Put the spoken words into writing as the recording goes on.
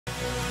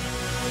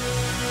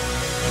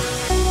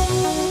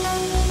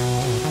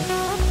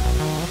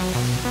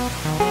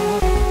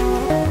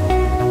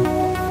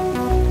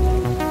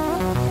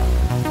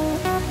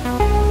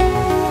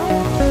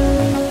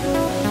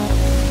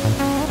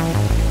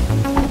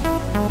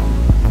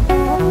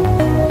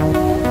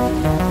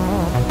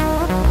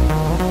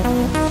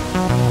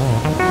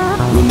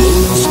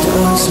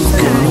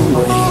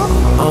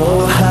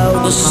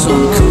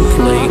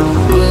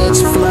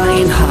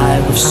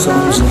with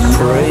songs of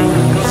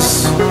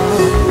praise.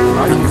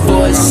 The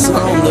voice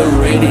on the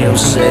radio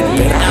said,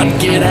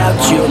 get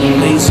out your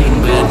lazy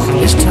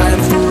bed. It's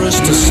time for us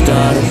to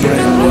start a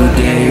brand new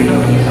day.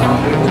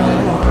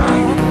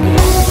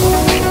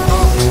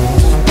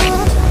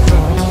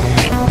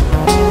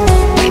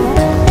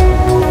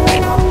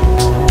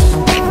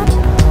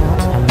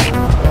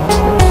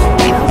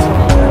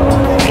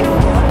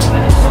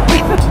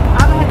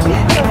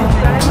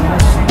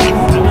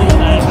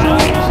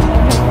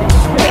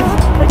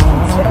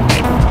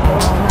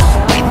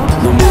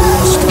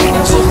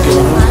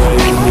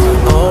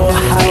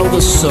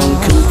 Song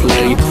can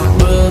play,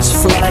 birds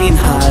flying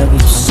high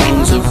with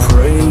songs of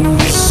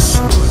praise.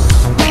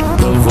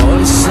 The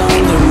voice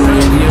on the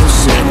radio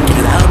said,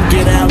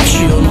 get out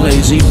your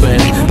lazy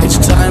bed. It's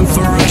time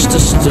for us to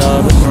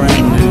start a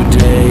brand new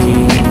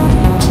day.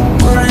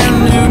 Brand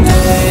new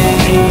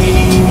day.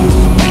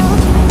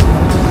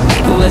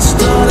 Let's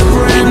start a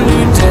brand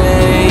new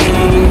day.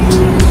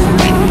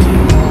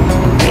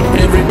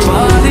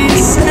 Everybody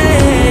say,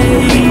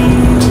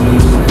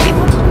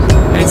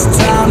 it's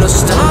time to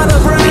start a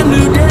brand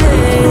new day.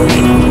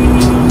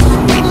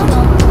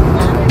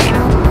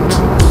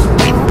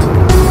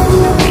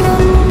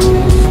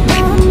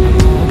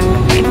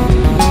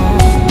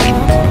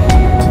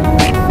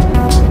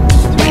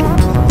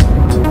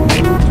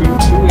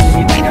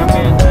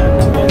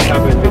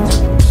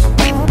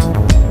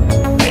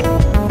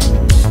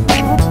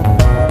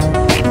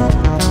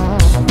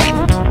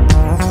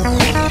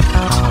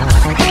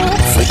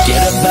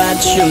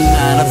 Your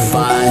 9 to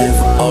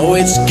 5. Oh,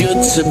 it's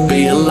good to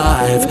be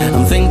alive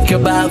and think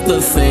about the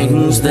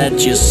things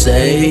that you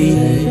say.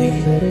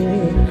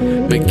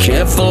 Be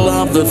careful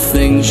of the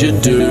things you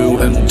do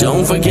and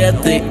don't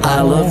forget the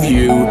I love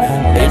you.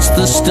 It's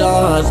the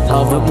start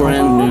of a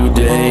brand new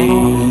day.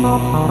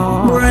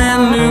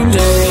 Brand new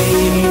day.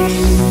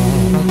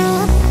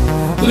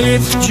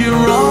 Lift your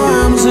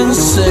arms and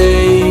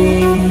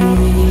say,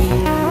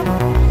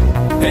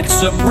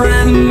 it's a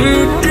brand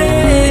new day.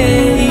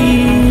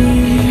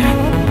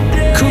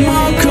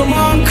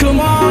 Come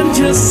on,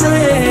 just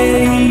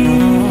say,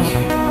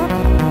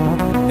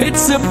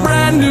 it's a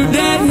brand new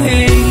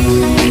day.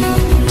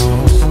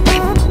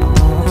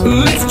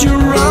 Lift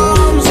your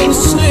arms and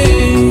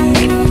sing,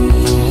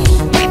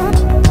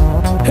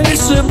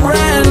 it's a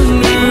brand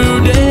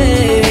new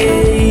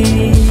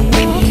day.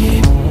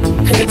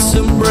 It's a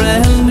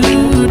brand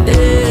new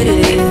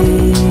day.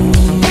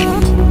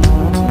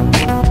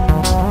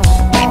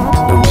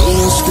 The moon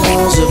and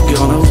stars have gone.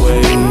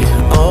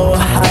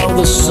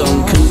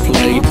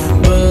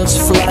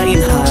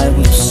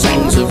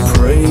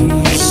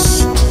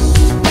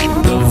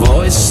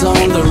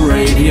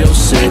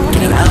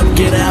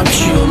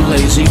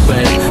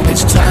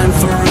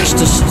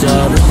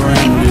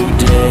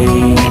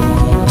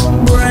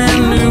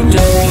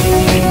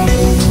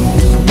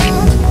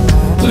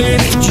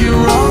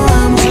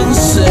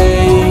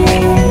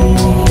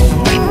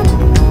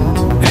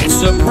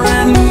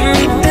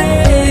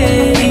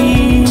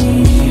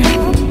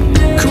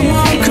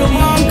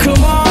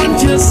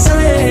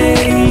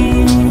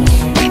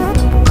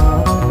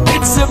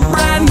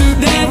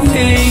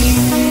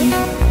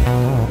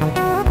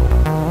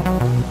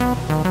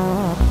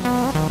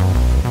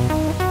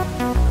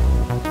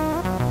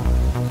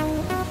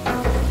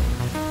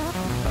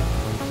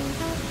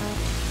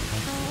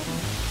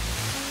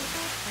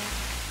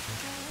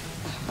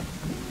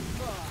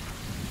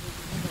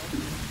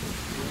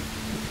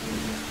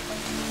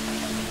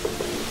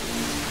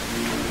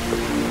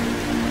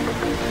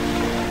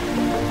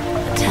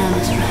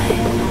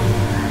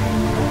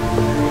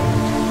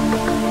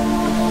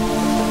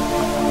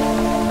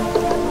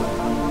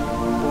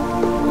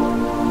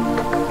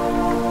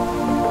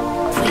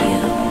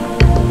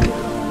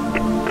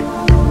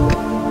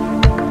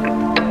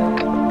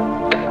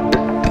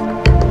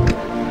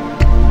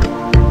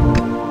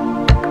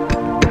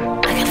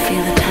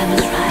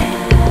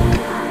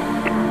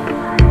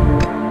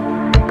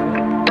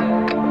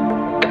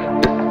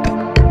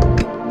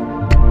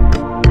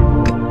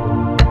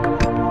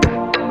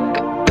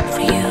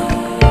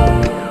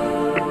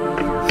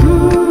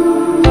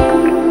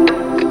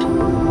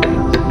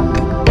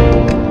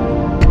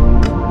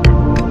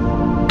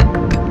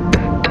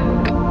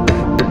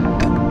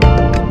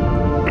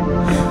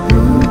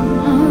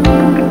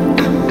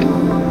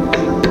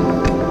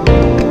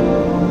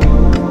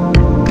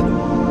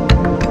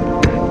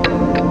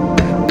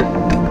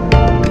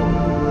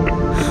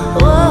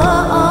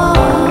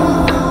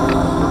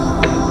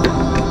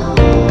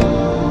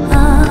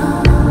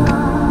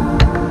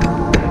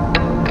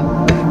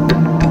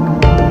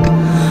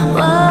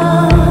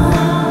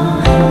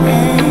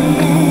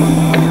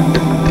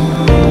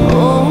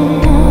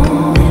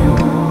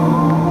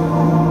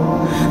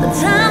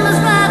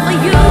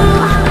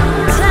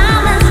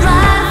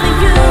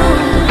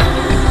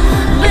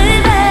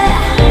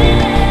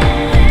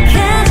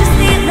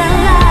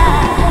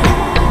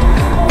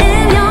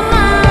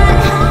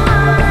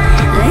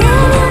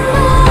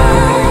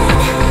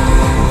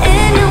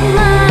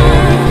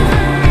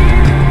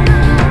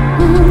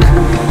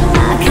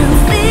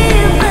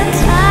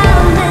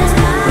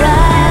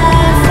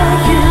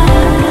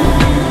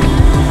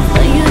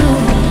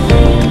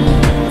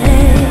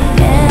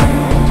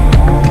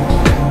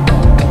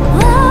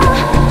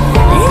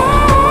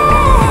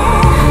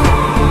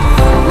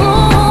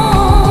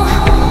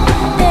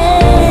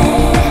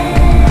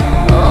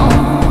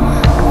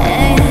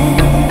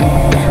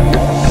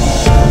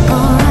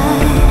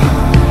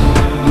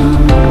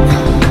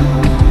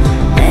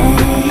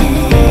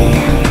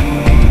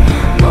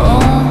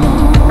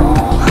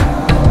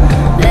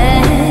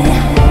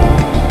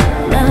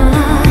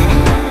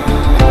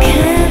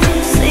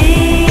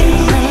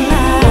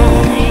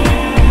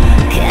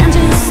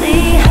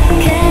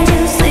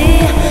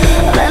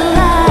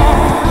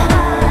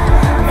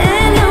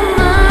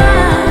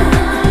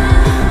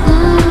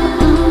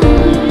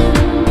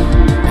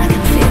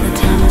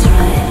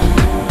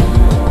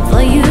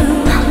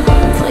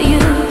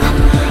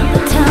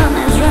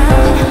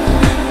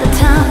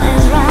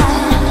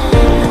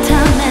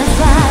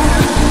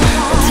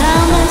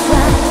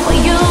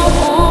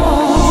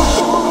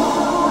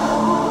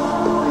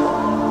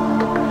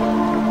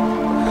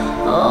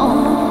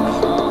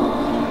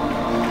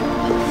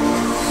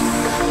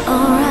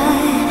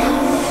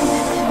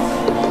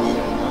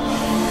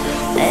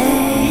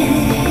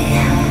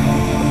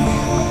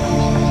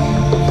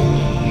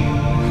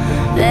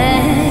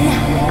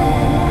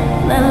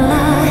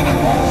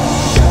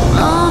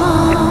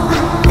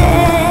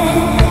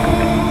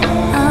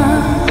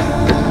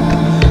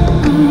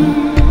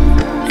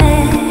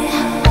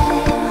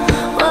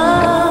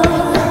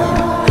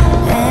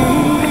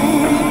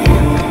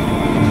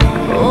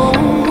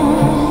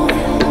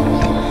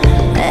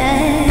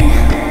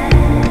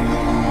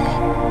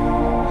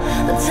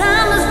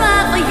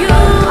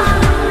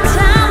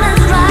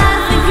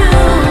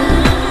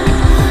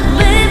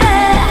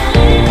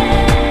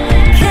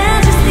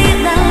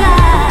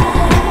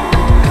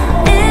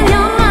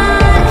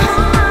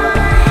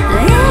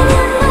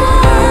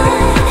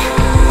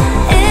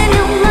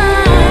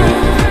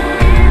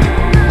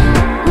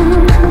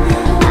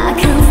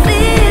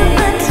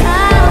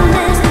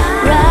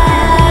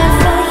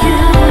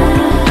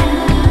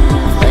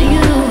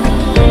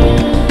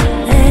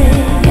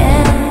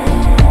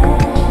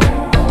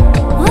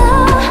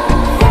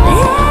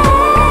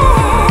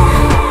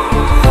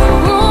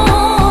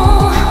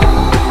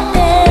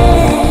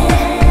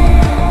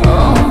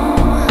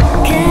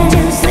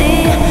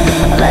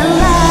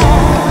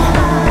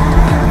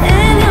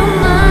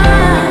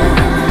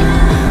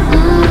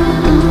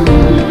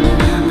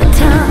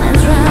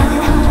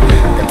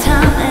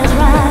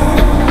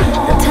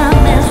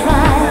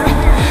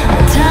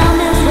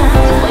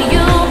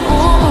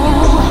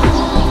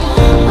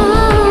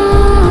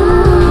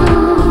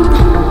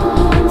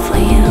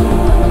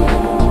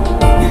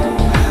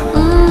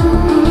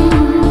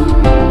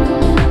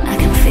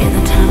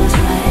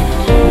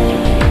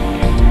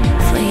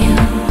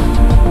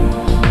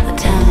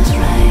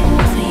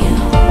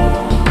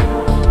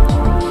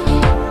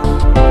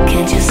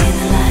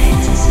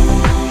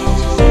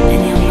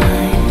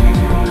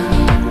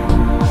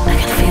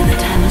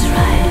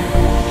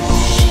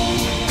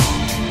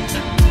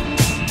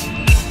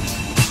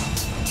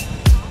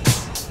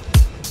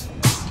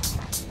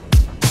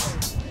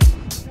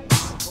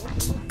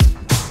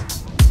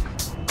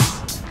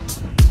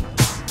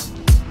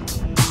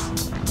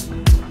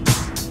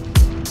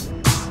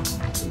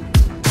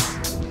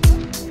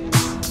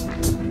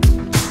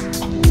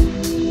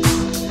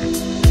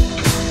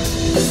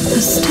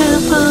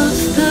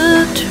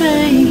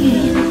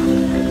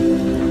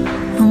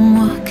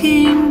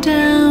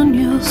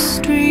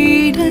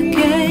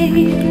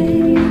 gate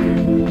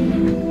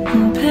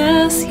and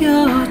pass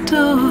your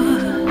door,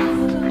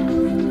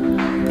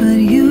 but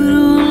you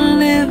don't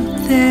live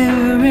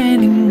there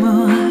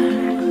anymore.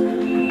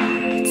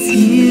 It's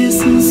years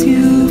since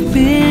you've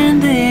been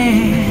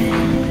there.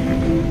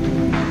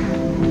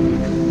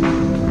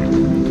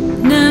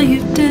 Now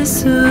you've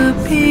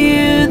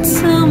disappeared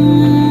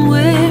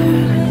somewhere,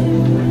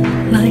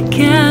 like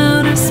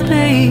outer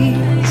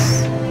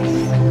space.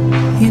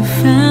 You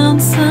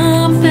found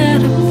some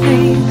better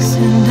place,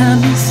 and I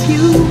miss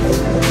you.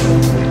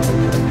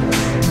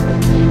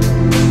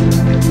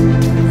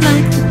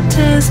 Like the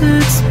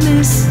deserts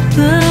miss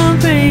the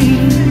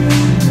rain,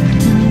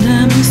 and I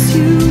miss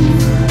you.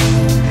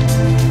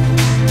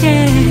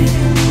 Yeah,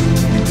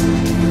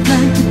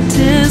 like the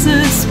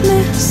deserts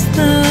miss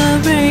the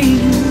rain.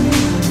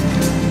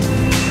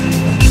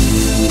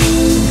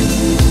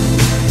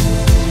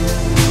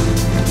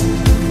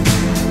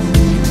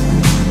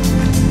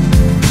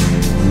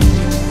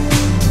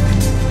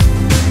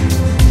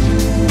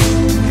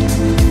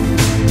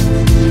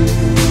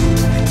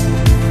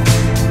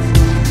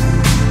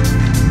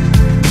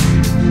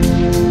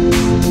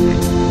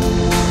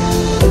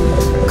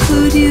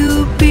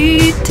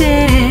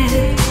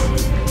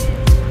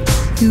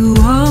 You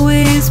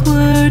always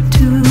were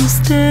 2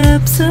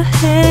 steps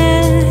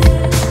ahead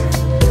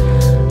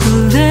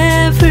of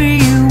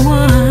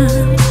everyone.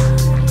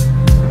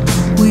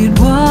 We'd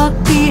walk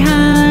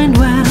behind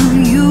while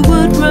you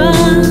would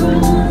run.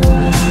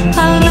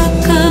 I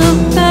look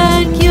up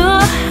at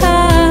your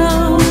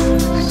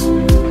house,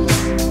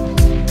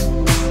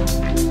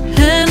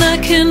 and I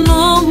can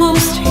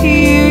almost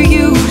hear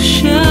you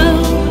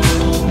shout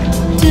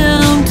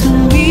down to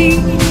me,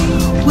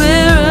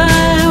 where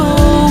I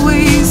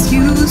always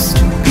used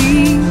to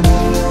be,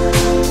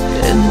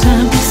 and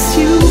I miss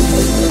you.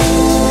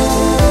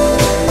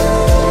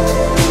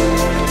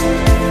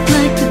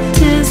 Like the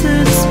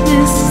deserts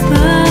miss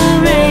the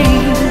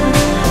rain,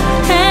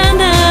 and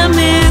I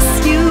miss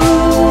you.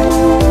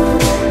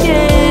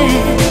 Yeah,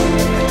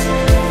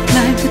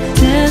 like the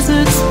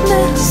deserts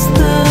miss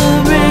the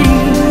rain.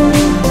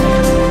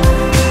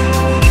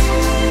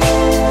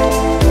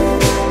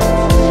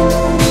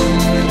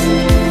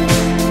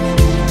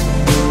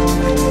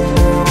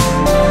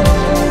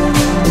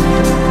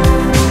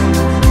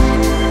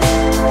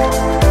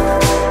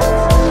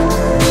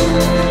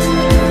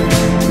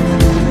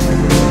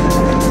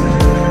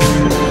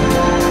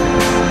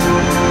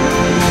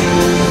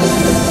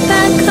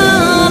 Back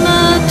on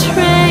a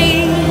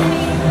train,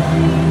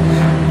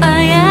 I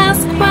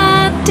ask,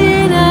 why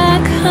did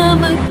I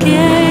come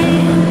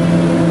again?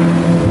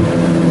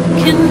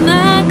 Can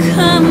I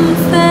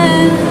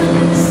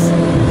confess,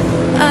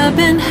 I've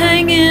been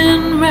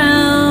hanging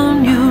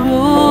round your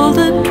old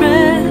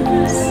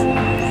address.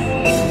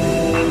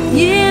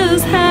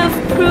 Years have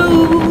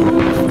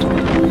proved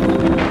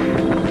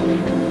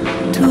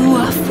to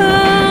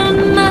offer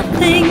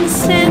nothing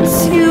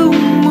since you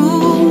moved.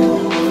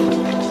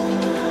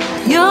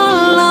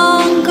 You're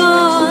long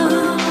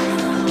gone,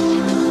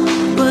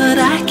 but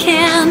I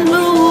can't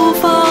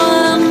move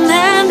on,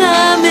 and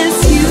I miss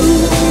you.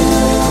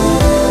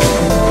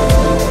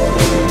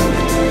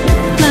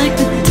 Like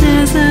the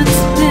deserts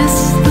miss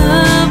the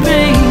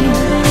rain,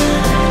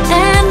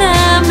 and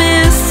I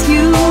miss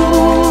you.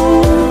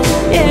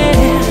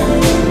 Yeah,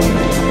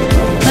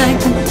 like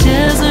the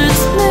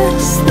deserts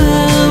miss the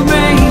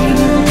rain,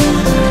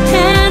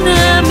 and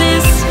I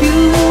miss you.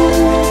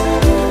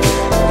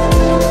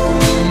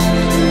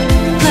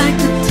 Like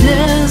the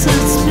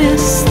deserts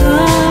miss the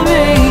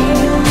rain,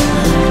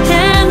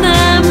 and I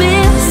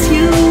miss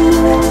you.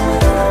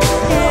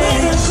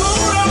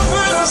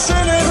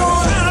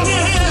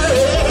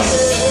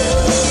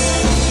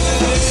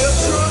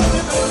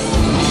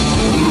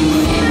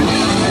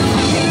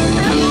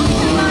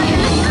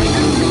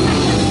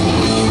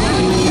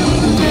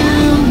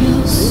 Down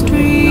your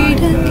street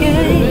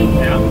again,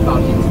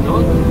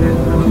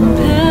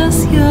 pass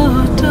your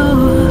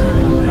door,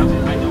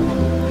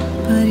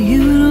 but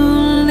you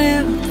don't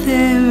live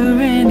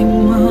there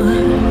anymore.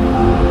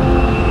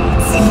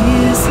 It's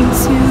years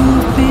since you